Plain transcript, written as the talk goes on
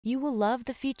You will love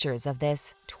the features of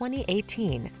this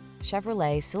 2018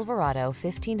 Chevrolet Silverado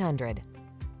 1500.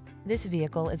 This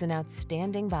vehicle is an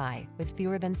outstanding buy with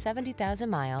fewer than 70,000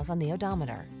 miles on the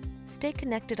odometer. Stay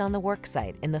connected on the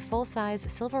worksite in the full-size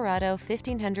Silverado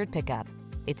 1500 pickup.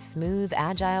 Its smooth,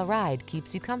 agile ride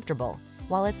keeps you comfortable,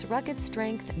 while its rugged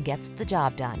strength gets the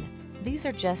job done. These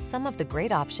are just some of the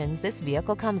great options this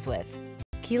vehicle comes with: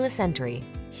 keyless entry,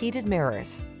 heated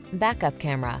mirrors, backup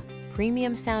camera,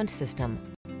 premium sound system,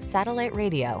 satellite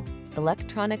radio,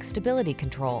 electronic stability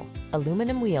control,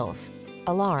 aluminum wheels,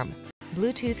 alarm,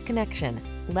 Bluetooth connection,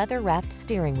 leather-wrapped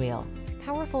steering wheel.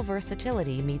 Powerful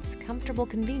versatility meets comfortable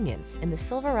convenience in the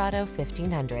Silverado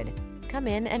 1500. Come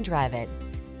in and drive it.